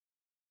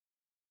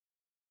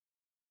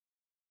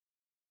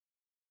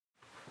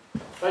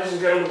Ladies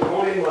and gentlemen, good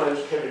morning. My name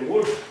is Kevin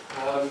Wood.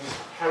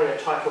 Carrying a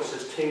title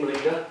says Team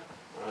Leader.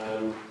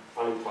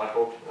 Funny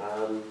title.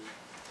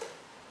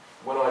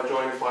 When I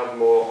joined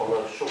Cybermoor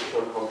on a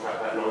short-term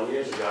contract about 9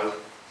 years ago,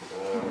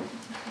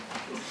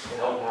 I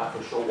helped out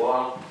for a short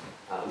while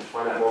to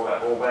find out more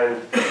about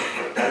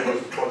broadband. Dan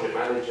was the project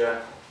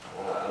manager,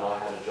 and I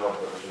had a job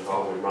that was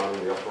involved in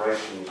running the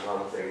operations and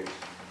other things.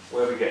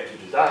 Where we get to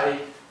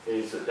today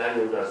is that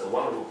Daniel does the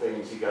wonderful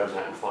things. He goes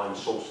out and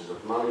finds sources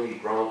of money,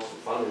 grants and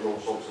funding, all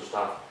sorts of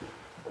stuff,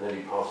 and then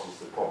he passes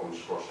the problems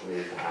across to me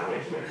as to how to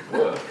make it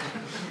work.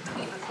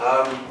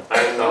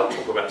 And I'll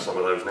talk about some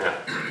of those now.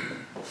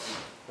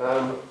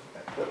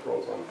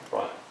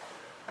 Right.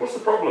 What's the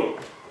problem?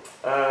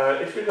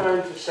 If you're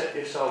going to set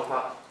yourself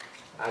up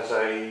as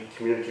a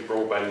community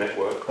broadband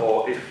network,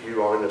 or if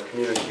you are in a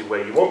community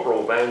where you want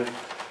broadband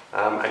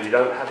and you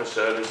don't have a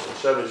service and the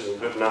service isn't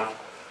good enough,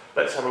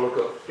 let's have a look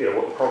at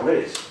what the problem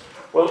is.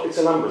 Well, it's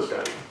a numbers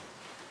game.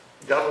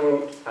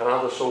 Government and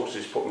other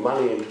sources put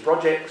money into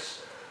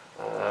projects.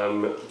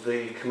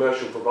 The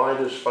commercial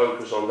providers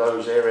focus on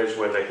those areas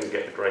where they can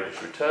get the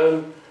greatest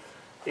return.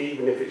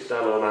 Even if it's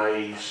done on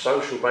a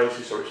social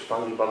basis or it's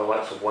funded by the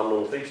likes of One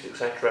North East,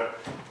 etc.,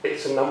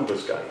 it's a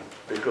numbers game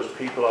because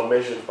people are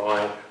measured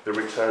by the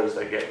returns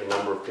they get, the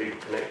number of people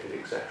connected,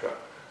 etc.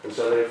 And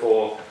so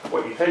therefore,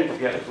 what you tend to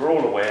get, as we're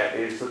all aware,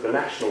 is that the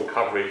national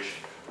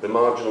coverage, the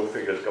marginal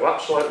figures go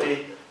up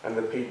slightly, and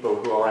the people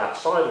who are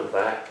outside of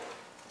that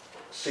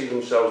see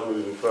themselves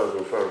moving further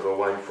and further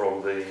away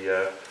from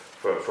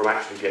from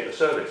actually getting the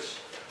service.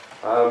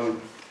 The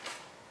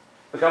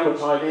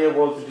government's idea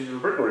was the Digital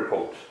Britain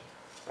report,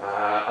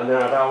 and their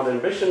avowed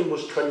ambition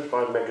was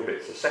 25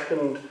 megabits a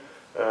second,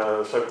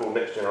 so-called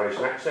next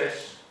generation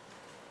access.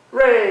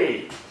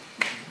 Hooray!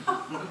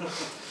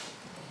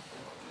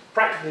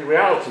 Practically,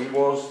 reality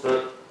was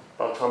that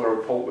by the time the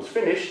report was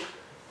finished,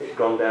 it had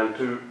gone down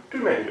to 2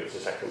 megabits a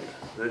second,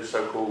 the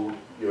so-called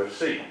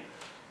UFC.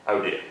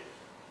 Oh dear.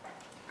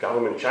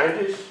 Government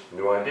changes,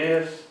 new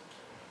ideas.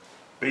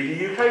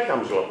 BD UK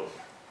comes along.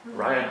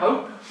 Ray and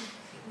hope.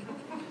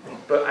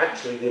 But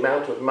actually the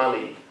amount of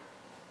money,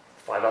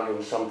 500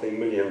 and something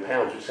million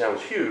pounds, which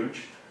sounds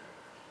huge,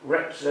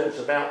 represents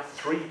about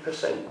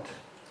 3%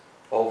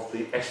 of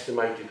the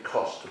estimated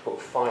cost to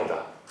put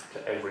fibre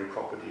to every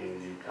property in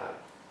the UK.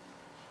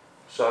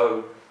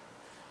 So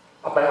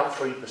about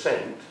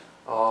 3%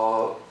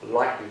 are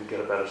likely to get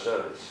a better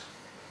service.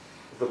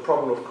 The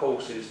problem, of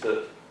course, is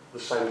that the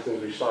same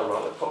thing we started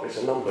right at the top, it's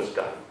a numbers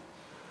game.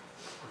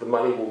 The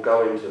money will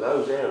go into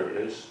those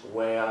areas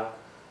where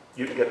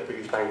you can get the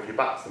biggest bang for your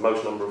buck, the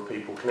most number of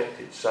people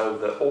connected, so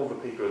that all the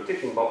people who are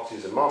ticking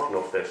boxes and marking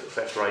off their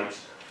success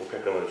rates will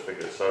pick on those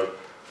figures. So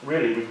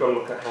really, we've got to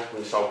look at how can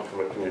we solve it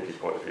from a community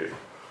point of view.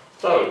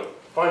 So,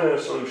 finding a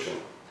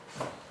solution.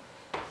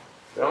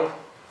 Well,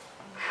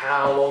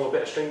 how long a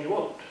bit of string do you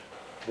want?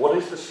 What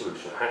is the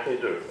solution? How can you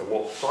do it? And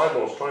what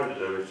Cybermoor's trying to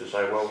do is to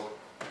say, well,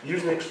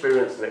 using the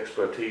experience and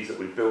expertise that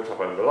we've built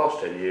up over the last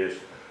 10 years,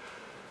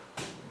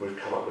 we've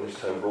come up with this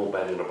term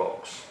broadband in a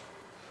box.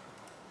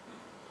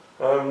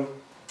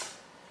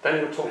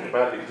 Daniel talked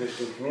about the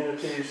existing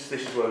communities.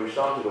 This is where we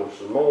started,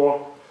 Alston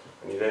Moor,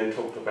 and he then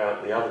talked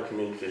about the other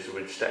communities that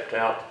we'd stepped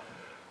out.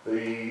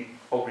 The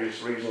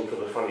obvious reason for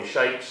the funny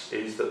shapes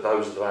is that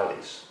those are the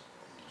valleys.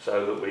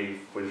 So that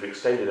we've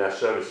extended our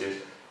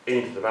services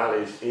into the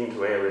valleys,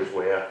 into areas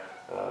where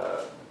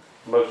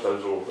most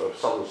of those are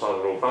southern side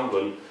of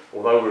Northumberland.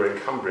 Although we're in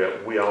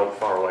Cumbria, we aren't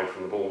far away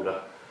from the border.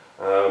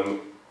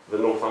 The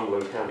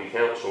Northumberland County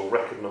Council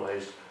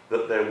recognised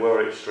that there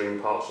were extreme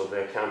parts of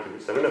their county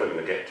which they were never going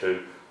to get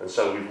to, and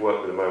so we've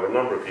worked with them over a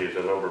number of years,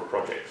 a number of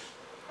projects.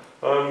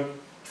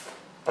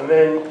 And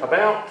then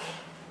about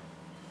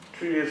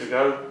 2 years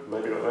ago,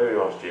 maybe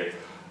last year,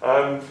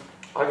 I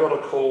got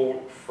a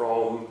call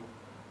from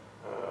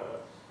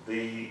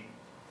the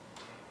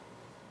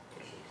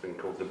thing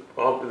called the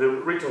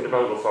Regional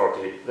Development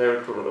Authority, their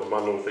equivalent of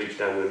One North East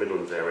down in the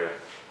Midlands area,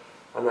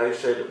 and they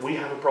said, we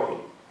have a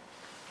problem.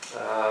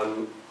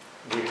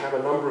 We have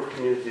a number of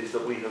communities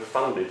that we have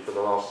funded for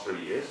the last 3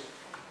 years,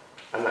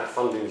 and that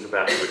funding is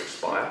about to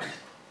expire.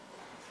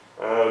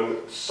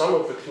 Some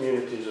of the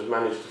communities have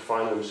managed to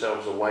find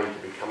themselves a way to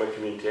become a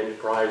community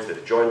enterprise,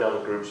 they've joined other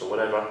groups or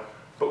whatever,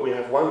 but we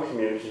have one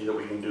community that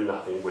we can do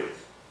nothing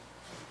with.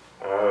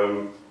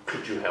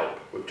 Could you help?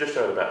 We've just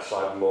heard about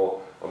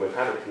Cybermoor, and we've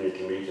had a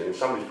community meeting, and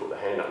somebody's put their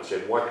hand up and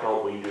said, why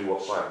can't we do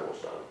what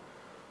Cybermoor's done?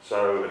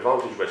 So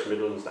Advantage West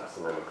Midlands, that's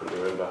the name I couldn't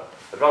remember,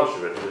 Advantage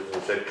West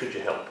Midlands said, could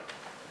you help?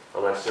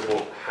 And I said,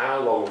 well,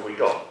 how long have we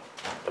got?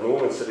 And the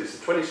woman said, it's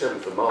the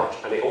 27th of March,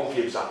 and it all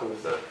gives up on the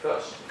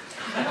 31st.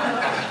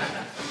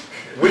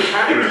 Which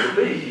happens to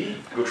be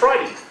Good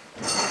Friday.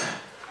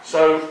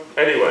 So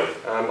anyway,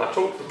 I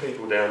talked to the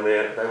people down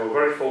there. They were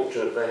very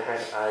fortunate. They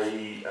had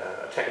a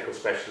technical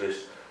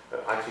specialist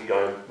actually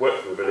go and work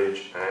for the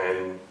village,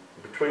 and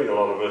between a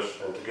lot of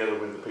us and together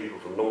with the people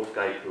from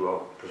Northgate who are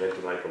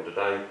presenting later on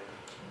today,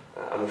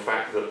 and the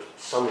fact that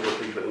some of the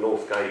people at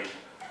Northgate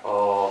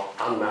are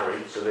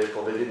unmarried, so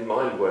therefore they didn't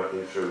mind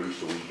working through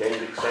Easter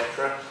weekend,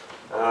 etc.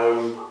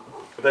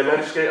 but they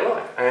managed to get it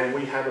alive. And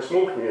we have a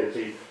small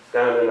community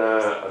down in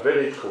a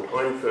village called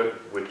Hindford,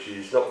 which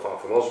is not far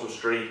from Oswald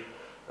Street,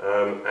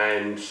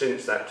 and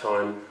since that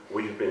time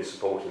we have been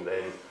supporting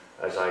them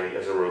as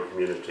a rural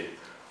community.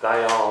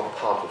 They are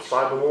part of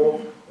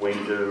Cybermoor. We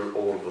do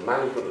all of the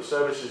management of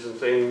services and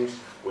things.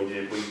 We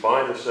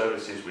buy the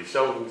services, we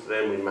sell them to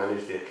them, we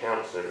manage the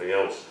accounts and everything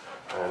else.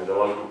 And the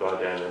local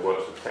guy down there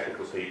works with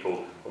technical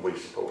people, and we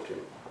support him.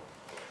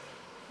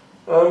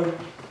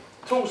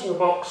 Tools in the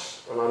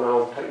box, and I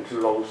know I'm taking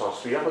too long, so I'll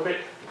speed up a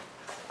bit.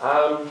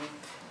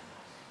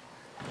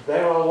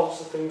 There are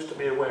lots of things to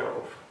be aware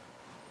of.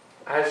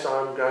 As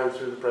I'm going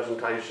through the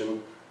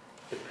presentation,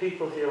 if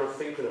people here are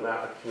thinking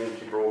about a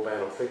community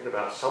broadband or thinking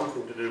about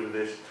something to do with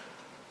this,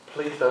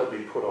 please don't be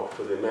put off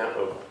with the amount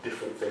of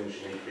different things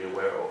you need to be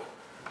aware of.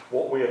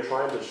 What we are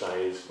trying to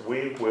say is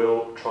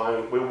we'll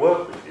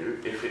work with you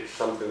if it's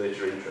something that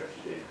you're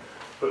interested in.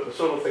 But the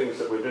sort of things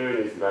that we're doing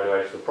is the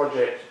evaluation of the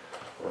project.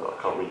 Well,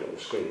 I can't read it on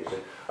the screen, you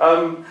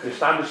see.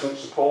 Establishment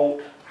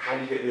support, how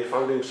do you get your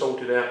funding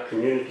sorted out,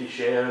 community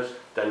shares.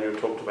 Daniel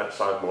talked about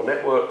Cybermoor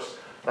Networks.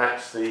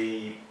 That's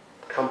the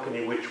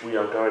company which we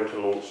are going to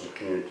launch some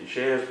community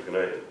shares. We're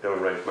going to go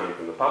and raise money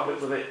from the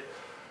public with it.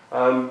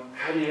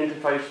 How do you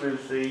interface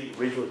with the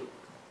regional,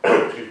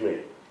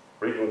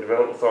 regional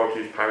development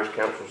authorities, parish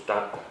councils,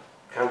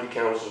 county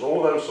councils,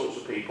 all those sorts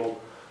of people.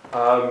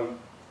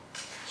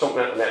 Something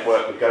about the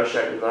network,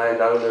 negotiating with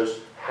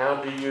landowners. How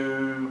do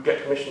you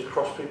get permission to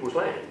cross people's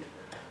land?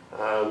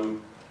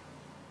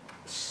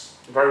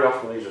 Very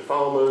often these are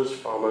farmers,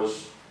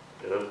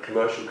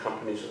 commercial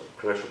companies,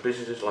 commercial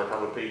businesses like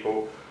other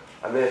people,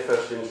 and their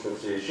first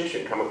instance is, yes, you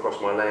can come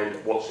across my land,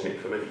 what's in it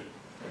for me?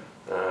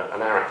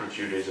 And our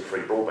attitude is a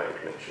free broadband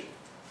connection.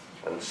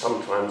 And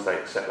sometimes they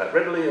accept that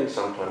readily, and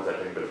sometimes they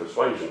take a bit of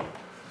persuasion.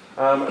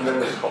 And then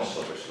there's costs,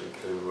 obviously,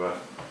 to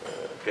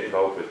get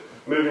involved with.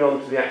 Moving on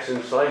to the actual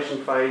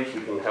installation phase,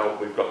 we can help.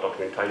 We've got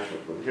documentation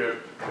for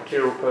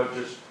material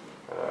purchase,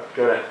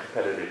 going out to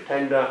competitive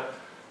tender,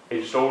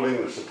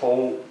 installing the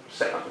support,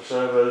 setting up the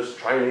servers,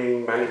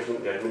 training,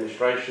 management, the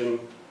administration.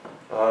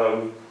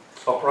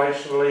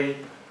 Operationally,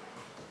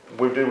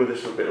 we'll deal with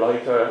this a bit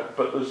later,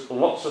 but there's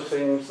lots of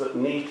things that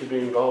need to be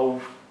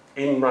involved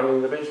in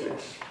running the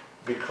business.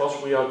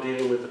 Because we are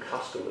dealing with the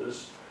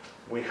customers,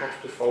 we have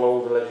to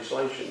follow the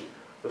legislation.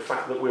 The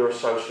fact that we're a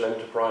social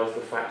enterprise, the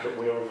fact that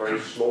we are a very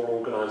small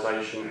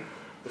organisation,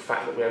 the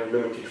fact that we have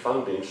limited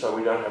funding, so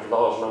we don't have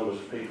large numbers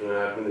of people in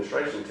our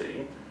administration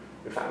team,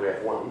 in fact we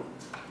have one,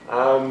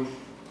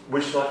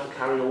 we still have to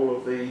carry all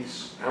of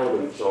these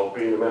elements of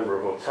being a member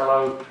of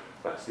Otello.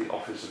 That's the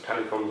Office of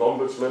Telecoms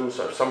Ombudsman,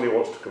 so if somebody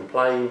wants to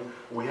complain,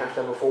 we have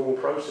to have a formal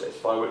process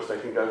by which they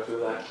can go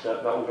through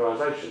that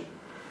organisation.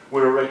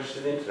 We're a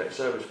registered internet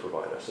service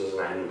provider, so there's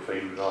an annual fee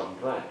regarding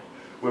that.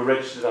 We're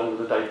registered under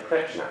the Data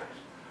Protection Act.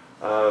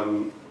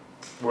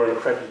 We're an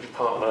accredited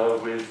partner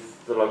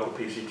with the local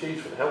PCTs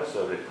for the health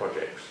service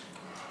projects.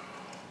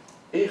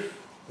 If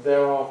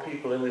there are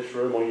people in this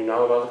room or you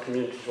know of other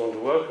communities who want to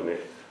work on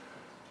it,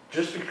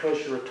 just because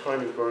you're a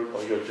tiny group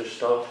or you're just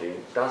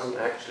starting doesn't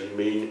actually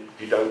mean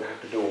you don't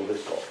have to do all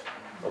this lot.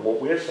 And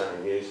what we're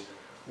saying is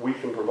we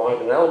can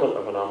provide an element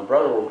of an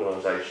umbrella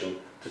organisation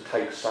to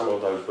take some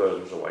of those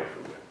burdens away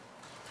from you.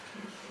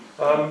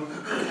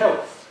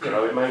 Health,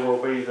 it may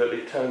well be that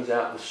it turns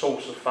out the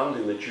source of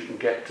funding that you can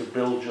get to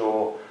build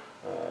your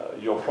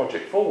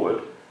project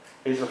forward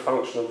is a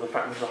function of the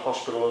fact there's a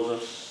hospital,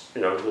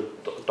 the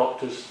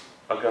doctors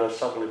are going to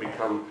suddenly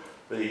become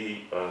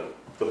the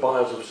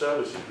buyers of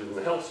services within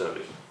the health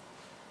service.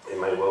 It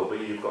may well be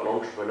you've got an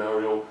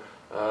entrepreneurial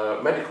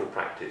medical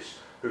practice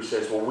who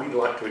says, well, we'd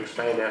like to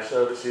expand our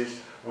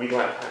services, we'd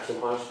like to have some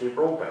high-speed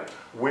broadband.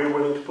 We're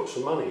willing to put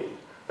some money in.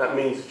 That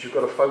means that you've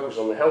got to focus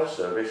on the health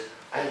service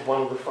as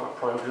one of the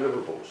prime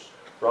deliverables,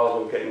 rather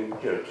than getting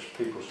just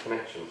people's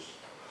connections.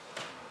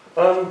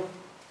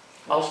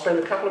 I'll spend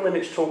a couple of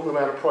minutes talking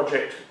about a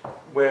project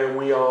where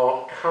we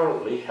are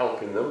currently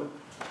helping them.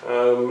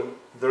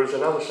 There is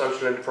another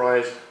social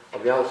enterprise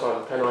on the other side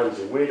of the Pennines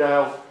in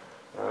Weardale,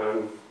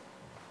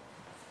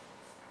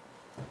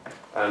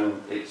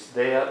 and it's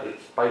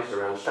based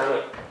around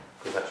Stanhope,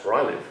 because that's where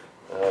I live.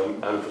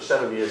 And for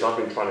 7 years I've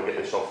been trying to get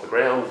this off the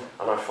ground,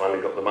 and I finally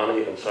got the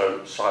money, and so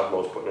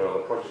Cybermoor's putting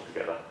another project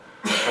together.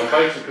 And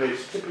basically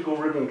it's a typical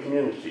ribbon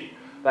community.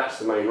 That's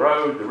the main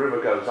road, the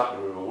river goes up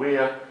the River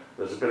Wear,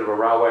 there's a bit of a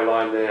railway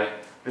line there.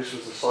 This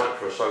was the site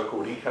for a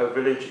so-called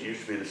eco-village. It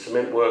used to be the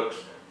cement works,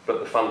 but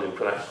the funding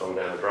for that's gone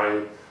down the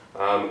drain.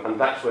 And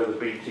that's where the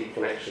BT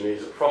connection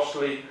is at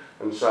Frostley.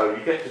 And so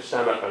you get to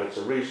Stanhope and it's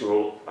a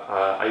reasonable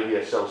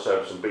ADSL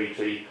service and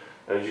BT.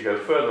 And as you go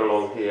further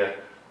along here,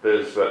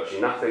 there's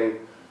virtually nothing.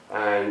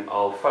 And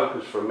I'll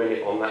focus for a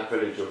minute on that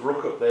village of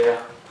Rookup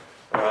there.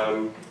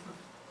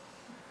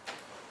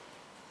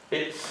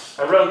 It's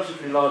a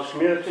relatively large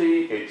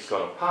community. It's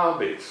got a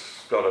pub,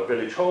 it's got a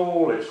village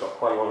hall, it's got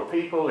quite a lot of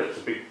people, it's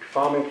a big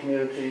farming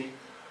community.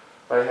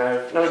 They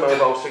have no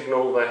mobile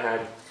signal, they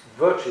had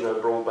virtually no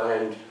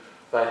broadband,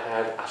 they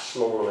had a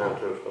small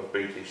amount of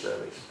BT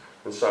service.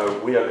 And so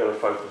we are going to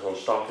focus on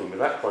starting with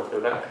that project,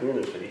 with that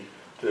community,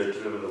 to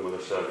deliver them with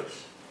a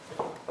service.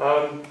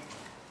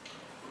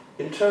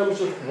 In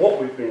terms of what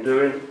we've been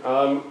doing,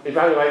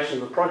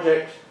 evaluation of the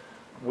project,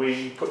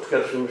 we put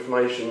together some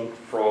information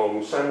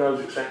from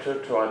SAMNOs,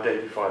 etc., to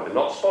identify the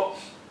not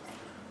spots.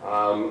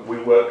 We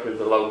worked with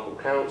the local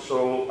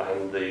council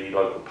and the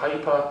local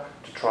paper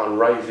to try and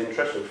raise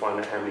interest and find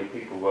out how many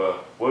people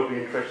would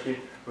be interested.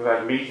 We've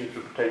had meetings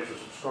with potential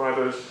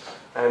subscribers,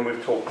 and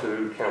we've talked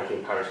to county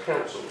and parish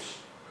councils.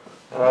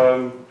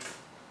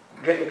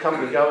 Getting the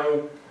company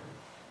going,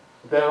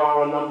 there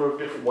are a number of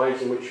different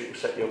ways in which you can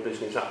set your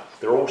business up.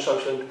 They're all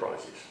social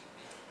enterprises.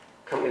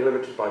 Company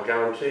limited by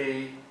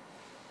guarantee,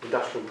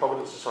 Industrial and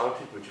Provident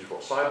Society, which is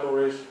what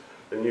Cybermoor is,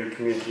 the new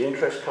community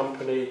interest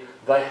company.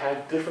 They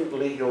have different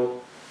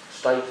legal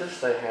status,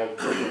 they have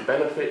different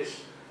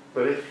benefits,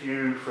 but if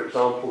you, for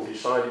example,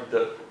 decided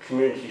that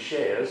community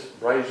shares,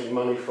 raising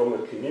money from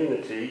the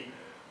community,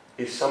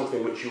 is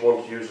something which you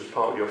want to use as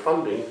part of your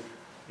funding,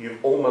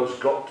 you've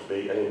almost got to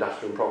be an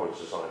Industrial and Provident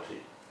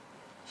Society.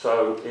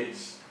 So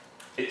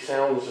it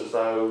sounds as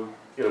though,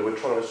 you know, we're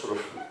trying to sort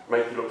of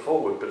make you look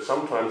forward, but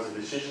sometimes the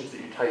decisions that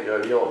you take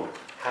early on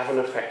have an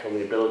effect on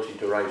the ability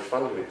to raise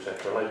funding,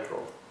 etc. later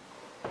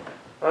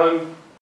on.